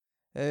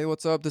Hey,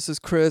 what's up? This is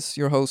Chris,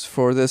 your host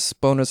for this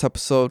bonus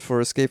episode for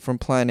Escape from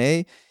Plan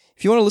A.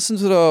 If you want to listen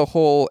to the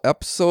whole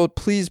episode,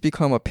 please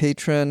become a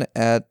patron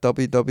at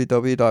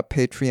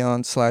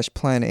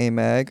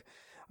www.patreon.com/planamag.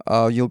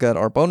 You'll get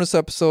our bonus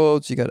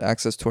episodes, you get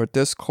access to our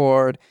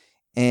Discord,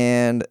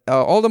 and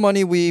all the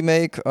money we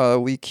make,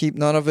 we keep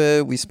none of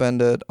it. We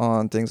spend it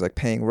on things like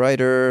paying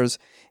writers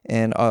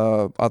and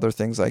other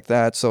things like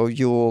that. So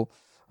you'll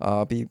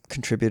be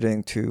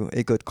contributing to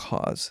a good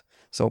cause.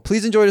 So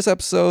please enjoy this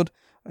episode.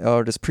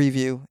 Or this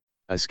preview.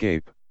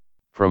 Escape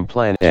from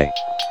Plan A.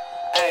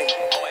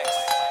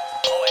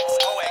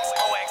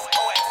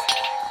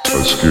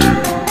 Escape.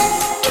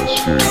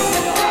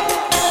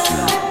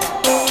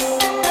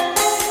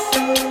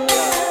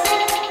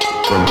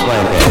 From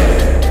Plan A.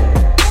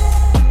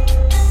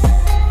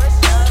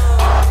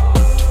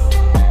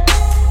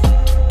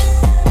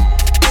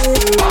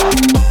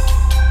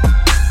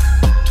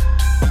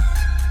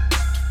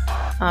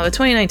 But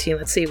 2019,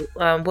 let's see,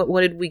 what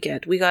did we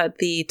get? We got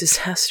the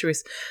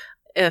disastrous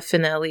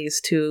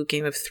finales to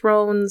Game of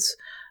Thrones.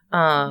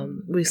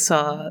 We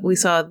saw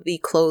the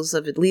close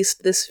of at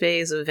least this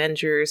phase of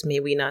Avengers. May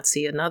we not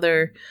see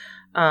another.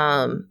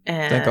 And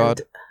Thank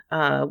God.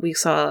 We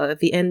saw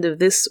the end of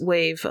this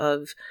wave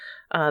of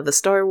the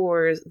Star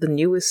Wars, the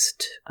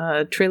newest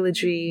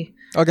trilogy.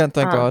 Again,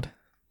 thank God.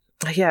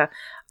 Yeah.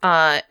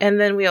 And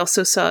then we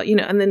also saw,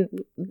 and then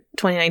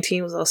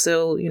 2019 was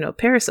also,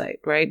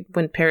 Parasite, right?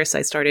 When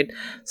Parasite started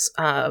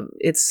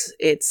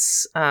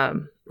its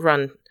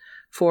run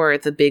for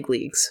the big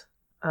leagues.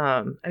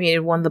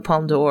 It won the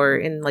Palme d'Or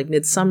in like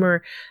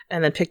midsummer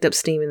and then picked up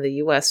steam in the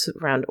US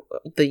around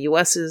the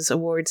US's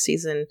award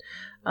season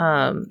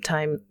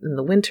time in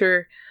the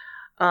winter.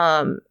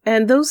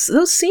 And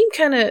those seem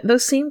kind of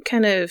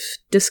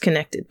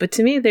disconnected, but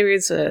to me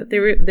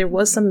there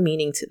was some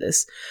meaning to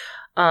this.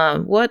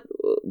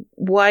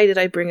 Why did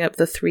I bring up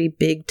the three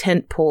big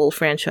tentpole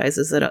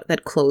franchises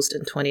that closed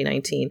in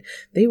 2019?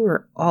 They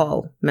were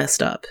all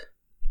messed up.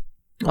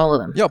 All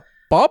of them. Yeah,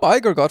 Bob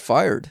Iger got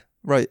fired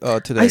today from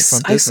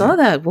Disney. I saw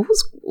that. What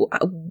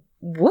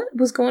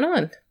was going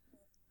on?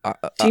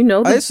 Do you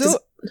know this?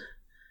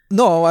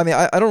 No,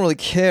 I don't really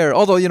care.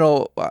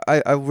 Although,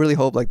 I really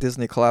hope like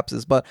Disney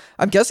collapses. But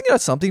I'm guessing it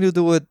has something to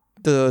do with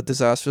the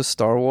disastrous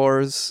Star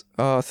Wars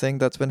thing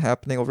that's been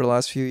happening over the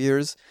last few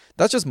years.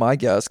 That's just my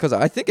guess, because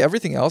I think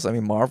everything else,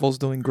 Marvel's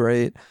doing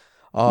great.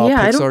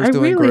 Pixar's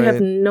doing great. I really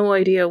have no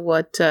idea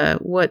what the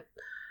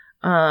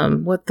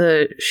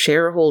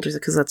shareholders,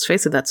 because let's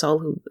face it, that's all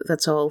who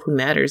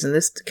matters in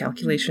this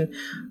calculation.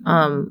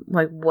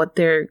 What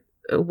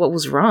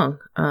was wrong.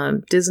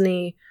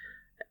 Disney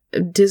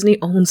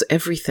owns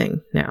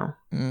everything now.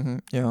 Mm-hmm,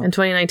 yeah. And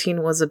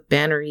 2019 was a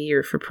banner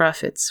year for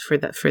profits for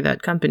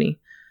that company.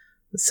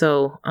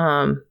 So,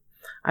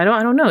 I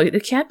don't know.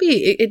 It can't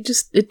be. It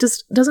just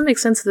doesn't make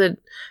sense that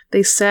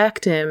they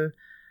sacked him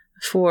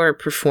for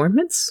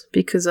performance,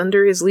 because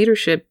under his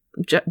leadership,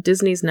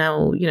 Disney's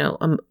now,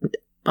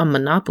 a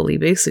monopoly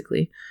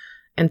basically,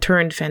 and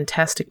turned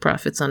fantastic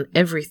profits on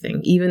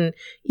everything, even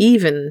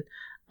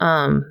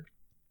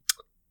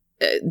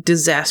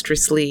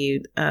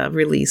disastrously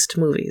released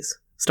movies.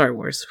 Star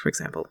Wars, for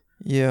example.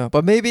 Yeah,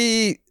 but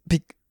maybe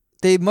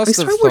they must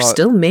have Star Wars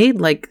still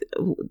made like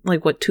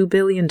what, $2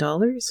 billion?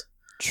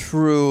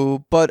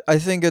 True, but I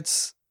think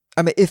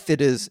if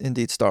it is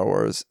indeed Star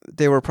Wars,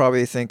 they were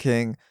probably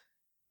thinking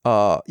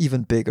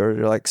even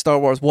bigger. Like, Star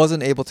Wars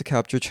wasn't able to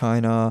capture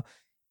China.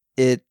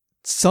 It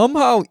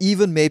somehow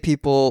even made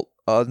people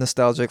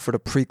nostalgic for the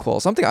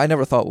prequel, something I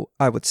never thought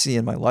I would see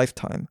in my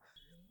lifetime.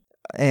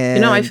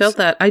 And I felt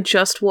that. I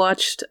just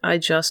watched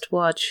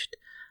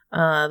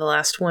the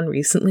last one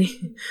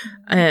recently,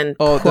 and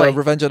the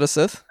Revenge of the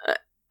Sith.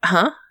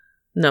 Huh?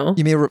 No.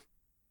 You mean?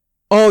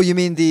 You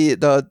mean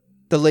the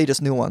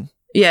latest new one?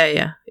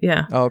 Yeah.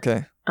 Oh,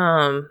 okay.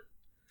 I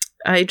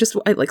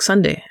like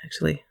Sunday,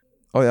 actually.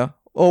 Oh yeah.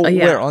 Oh,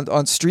 yeah. Where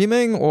on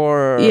streaming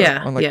or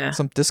on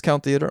some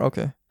discount theater?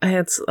 Okay.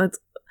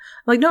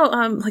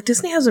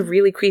 Disney has a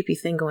really creepy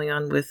thing going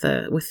on with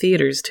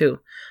theaters too.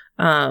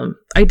 I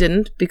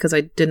didn't, because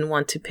I didn't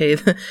want to pay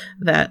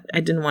that. I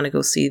didn't want to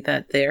go see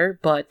that there,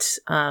 but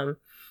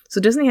so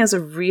Disney has a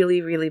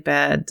really, really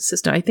bad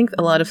system. I think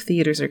a lot of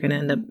theaters are going to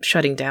end up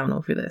shutting down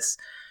over this.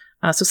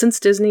 So since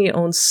Disney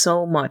owns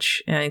so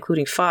much,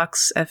 including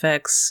Fox,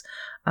 FX,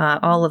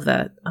 all of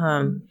that,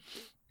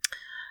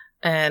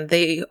 and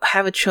they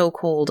have a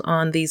chokehold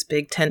on these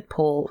big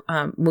tentpole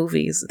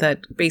movies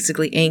that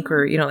basically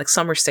anchor, like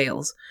summer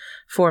sales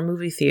for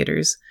movie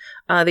theaters.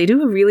 They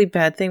do a really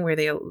bad thing where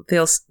they'll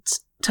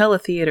tell a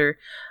theater,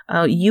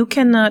 you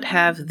cannot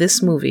have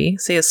this movie,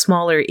 say a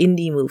smaller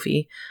indie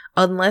movie,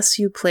 unless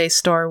you play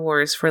Star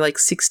Wars for like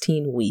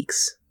 16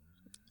 weeks.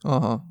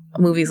 Uh-huh.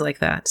 Movies like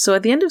that. So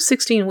at the end of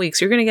 16 weeks,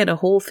 you're going to get a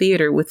whole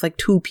theater with like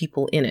 2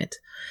 people in it.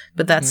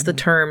 But that's the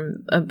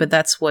term. But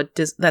that's what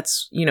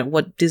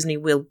what Disney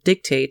will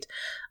dictate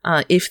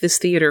if this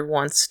theater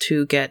wants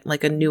to get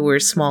like a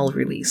newer, small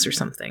release or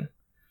something.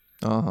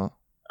 Uh-huh.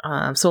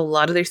 So a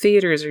lot of their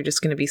theaters are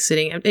just going to be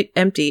sitting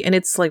empty. And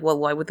it's like, well,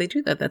 why would they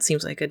do that? That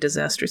seems like a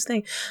disastrous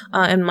thing.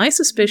 And my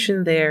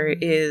suspicion there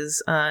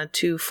is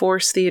to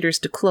force theaters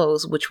to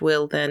close, which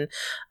will then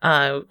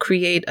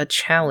create a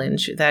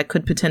challenge that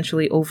could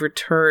potentially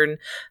overturn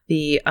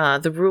the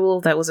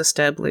rule that was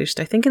established,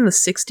 I think in the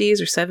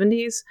 60s or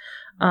 70s,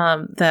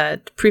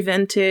 that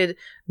prevented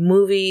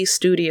movie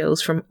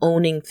studios from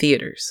owning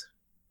theaters.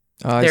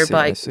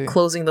 Thereby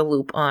closing the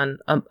loop on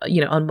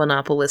on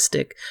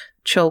monopolistic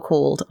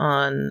chokehold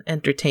on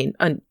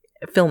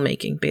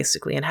filmmaking,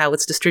 basically, and how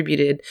it's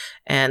distributed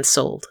and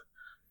sold.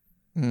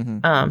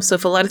 Mm-hmm. So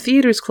if a lot of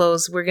theaters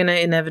close, we're going to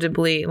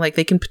inevitably,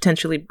 they can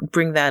potentially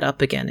bring that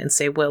up again and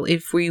say, well,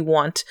 if we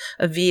want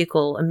a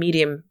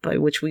medium by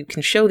which we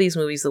can show these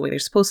movies the way they're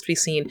supposed to be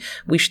seen,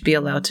 we should be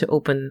allowed to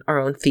open our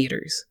own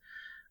theaters.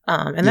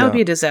 And that would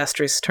be a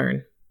disastrous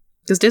turn.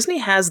 Because Disney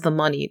has the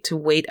money to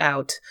wait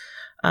out,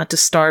 to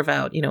starve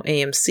out,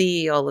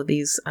 AMC, all of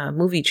these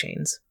movie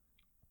chains.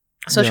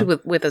 Especially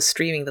with us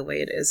streaming the way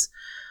it is.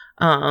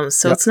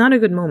 It's not a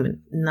good moment.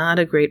 Not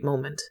a great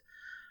moment.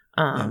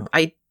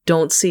 I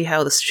don't see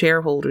how the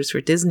shareholders for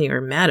Disney are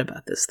mad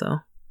about this, though.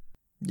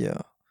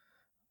 Yeah.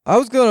 I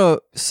was going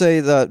to say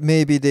that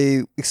maybe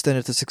they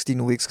extended to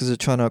 16 weeks because they're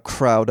trying to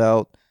crowd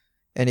out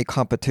any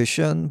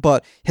competition.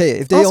 But hey,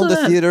 if they Also own the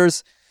that.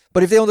 theaters...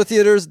 But if they own the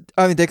theaters,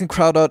 I mean, they can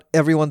crowd out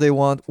everyone they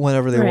want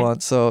whenever they Right.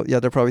 want. So yeah,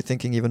 they're probably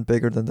thinking even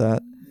bigger than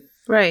that.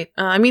 Right.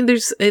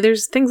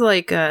 There's things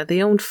like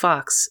they own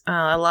Fox.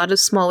 A lot of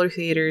smaller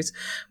theaters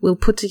will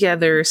put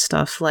together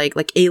stuff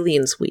like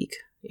Aliens Week,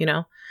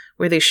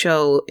 where they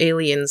show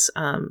aliens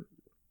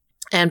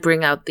and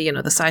bring out the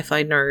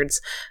sci-fi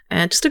nerds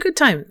and just a good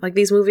time. Like,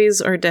 these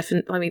movies are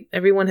definitely, I mean,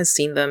 everyone has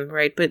seen them,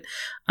 right? But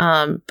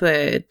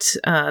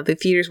the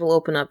theaters will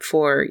open up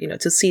for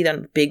to see it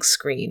on the big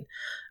screen,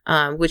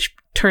 which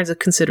turns a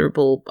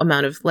considerable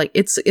amount of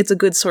it's a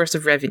good source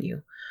of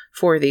revenue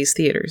for these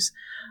theaters.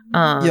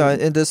 Yeah,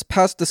 in this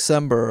past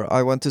December,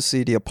 I went to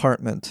see The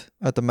Apartment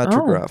at the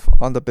Metrograph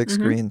on the big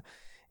screen.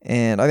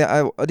 And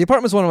The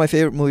Apartment is one of my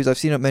favorite movies. I've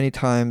seen it many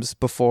times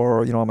before,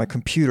 on my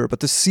computer.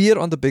 But to see it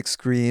on the big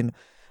screen,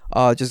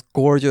 just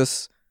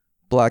gorgeous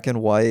black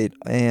and white.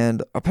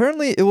 And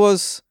apparently it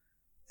was,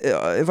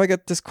 if I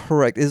get this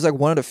correct, it's like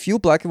one of the few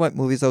black and white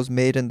movies that was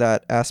made in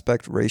that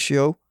aspect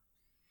ratio.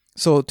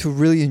 So to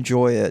really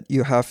enjoy it,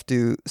 you have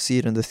to see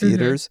it in the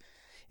theaters.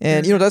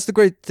 And, that's the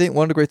great thing.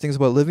 One of the great things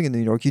about living in New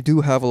York, you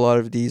do have a lot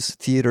of these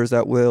theaters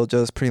that will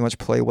just pretty much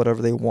play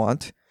whatever they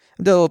want.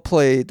 They'll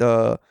play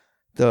the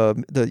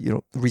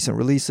recent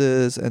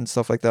releases and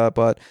stuff like that.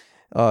 But,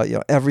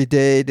 every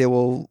day they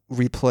will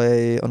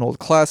replay an old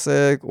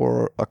classic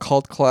or a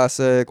cult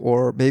classic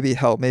or maybe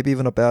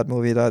even a bad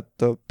movie that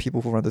the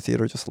people who run the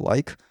theater just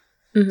like.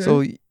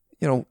 So,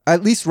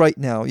 at least right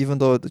now, even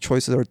though the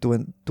choices are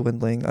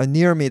dwindling,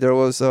 near me there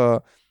was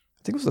I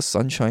think it was the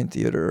Sunshine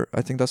Theater.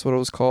 I think that's what it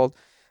was called.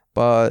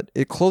 But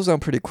it closed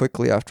down pretty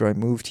quickly after I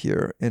moved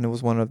here, and it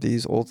was one of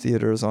these old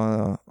theaters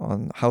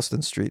on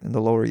Houston Street in the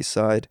Lower East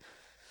Side.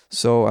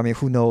 So I mean,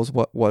 who knows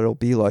what it'll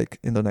be like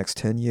in the next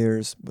 10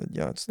 years? But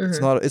yeah,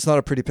 it's not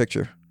a pretty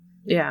picture.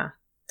 Yeah,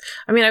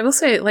 I mean, I will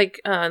say,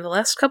 the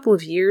last couple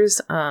of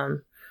years,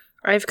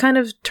 I've kind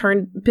of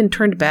been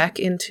turned back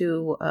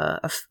into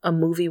a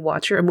movie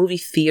watcher, a movie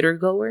theater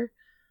goer.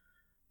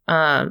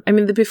 I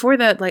mean, before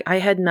that, I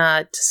had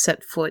not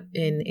set foot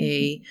in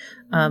a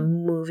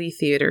movie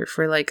theater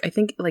for I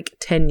think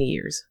 10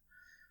 years.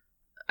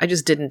 I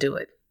just didn't do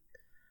it.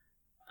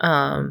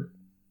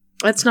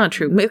 That's not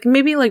true.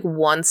 Maybe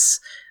once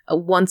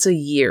a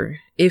year,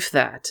 if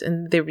that,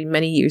 and there'd be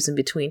many years in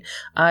between.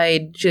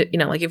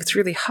 If it's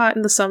really hot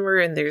in the summer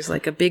and there's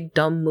a big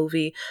dumb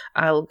movie,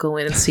 I'll go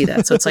in and see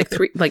that. So it's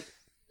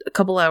a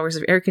couple hours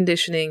of air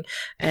conditioning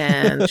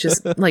and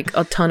just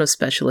a ton of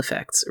special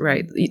effects,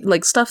 right?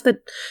 Stuff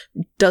that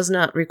does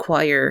not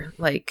require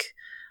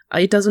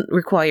it doesn't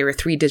require a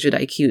 3-digit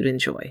IQ to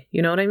enjoy.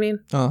 You know what I mean?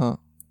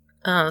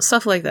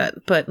 Stuff like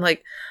that. But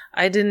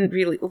I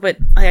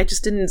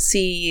just didn't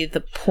see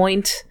the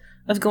point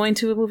of going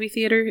to a movie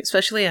theater,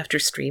 especially after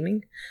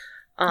streaming.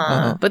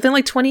 But then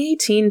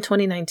 2018,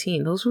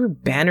 2019, those were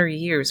banner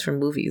years for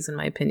movies, in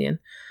my opinion.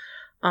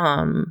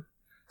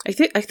 I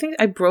think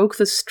I broke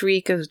the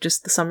streak of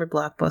just the summer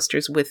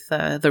blockbusters with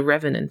The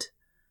Revenant.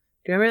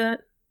 Do you remember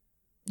that?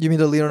 You mean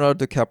the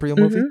Leonardo DiCaprio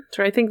movie?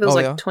 So I think that was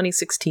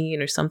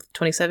 2016 or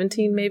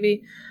 2017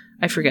 maybe.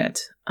 I forget.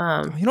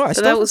 I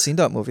still haven't seen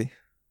that movie.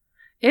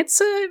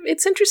 It's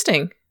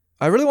interesting.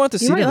 I really wanted to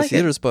see it in the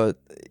theaters, but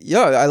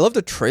yeah, I love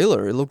the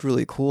trailer. It looked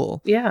really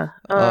cool. Yeah.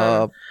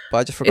 But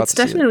I just forgot to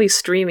see it. It's definitely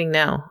streaming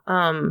now.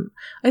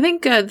 I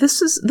think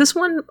this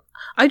one.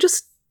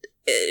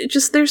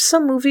 There's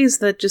some movies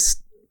that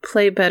just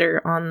play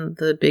better on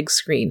the big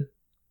screen.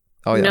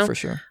 Oh yeah, for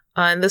sure.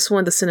 And this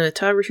one, the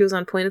cinematography was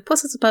on point. And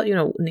plus, it's about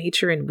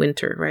nature and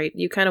winter, right?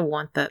 You kind of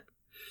want that.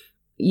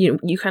 You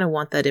kind of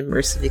want that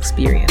immersive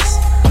experience.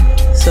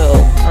 So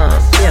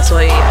so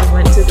I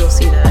went to go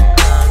see that.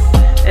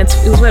 And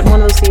it was at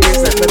one of those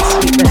theaters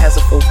that has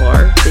a full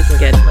bar, so you can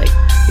get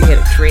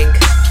a drink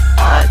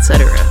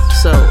etc.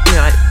 So,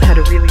 I had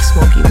a really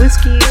smoky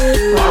whiskey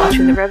while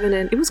watching The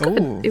Revenant. It was good.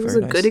 Ooh, It was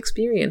very a nice. good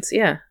experience.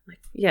 Yeah.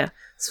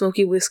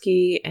 Smoky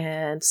whiskey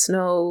and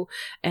snow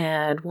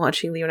and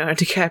watching Leonardo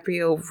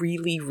DiCaprio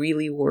really,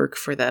 really work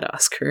for that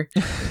Oscar.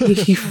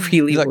 He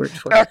really He's like, worked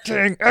for it.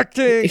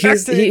 acting.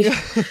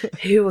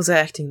 He was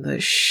acting the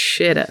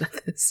shit out of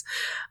this.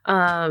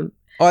 Oh,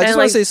 I just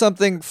want to say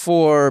something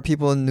for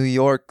people in New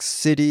York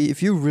City.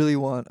 If you really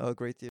want a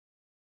great theater